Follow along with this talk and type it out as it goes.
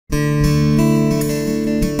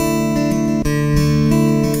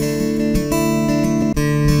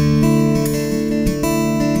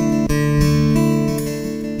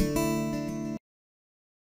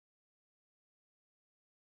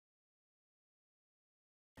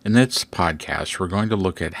In this podcast, we're going to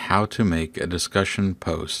look at how to make a discussion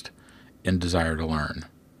post in Desire to Learn.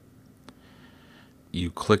 You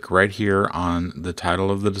click right here on the title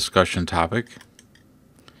of the discussion topic,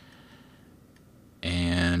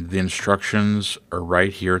 and the instructions are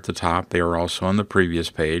right here at the top. They are also on the previous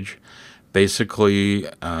page. Basically,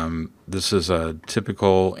 this is a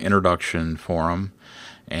typical introduction forum,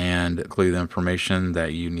 and the information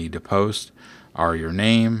that you need to post are your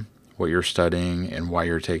name, what you're studying, and why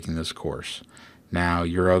you're taking this course. Now,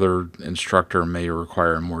 your other instructor may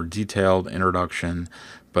require a more detailed introduction,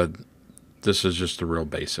 but this is just the real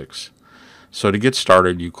basics. So to get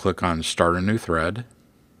started, you click on Start a New Thread,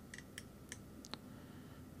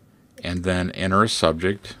 and then enter a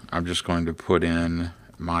subject. I'm just going to put in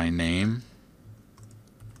my name,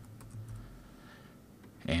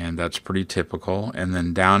 and that's pretty typical. And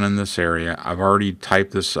then down in this area, I've already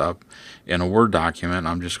typed this up in a Word document.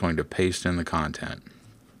 I'm just going to paste in the content.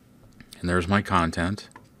 And there's my content.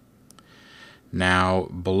 Now,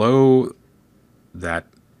 below that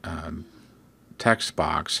text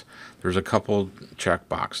box, there's a couple check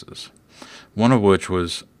boxes. One of which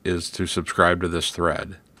is to subscribe to this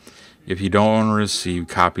thread. If you don't want to receive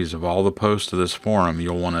copies of all the posts to this forum,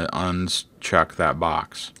 you'll want to uncheck that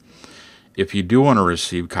box. If you do want to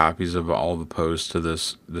receive copies of all the posts to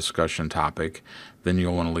this discussion topic, then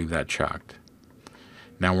you'll want to leave that checked.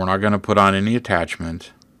 Now, we're not going to put on any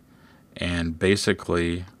attachment, and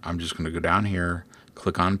basically, I'm just going to go down here,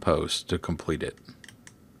 click on Post to complete it.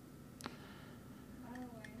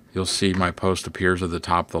 You'll see my post appears at the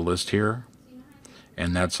top of the list here,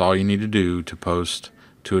 and that's all you need to do to post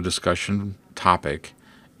to a discussion topic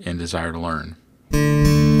in Desire to Learn.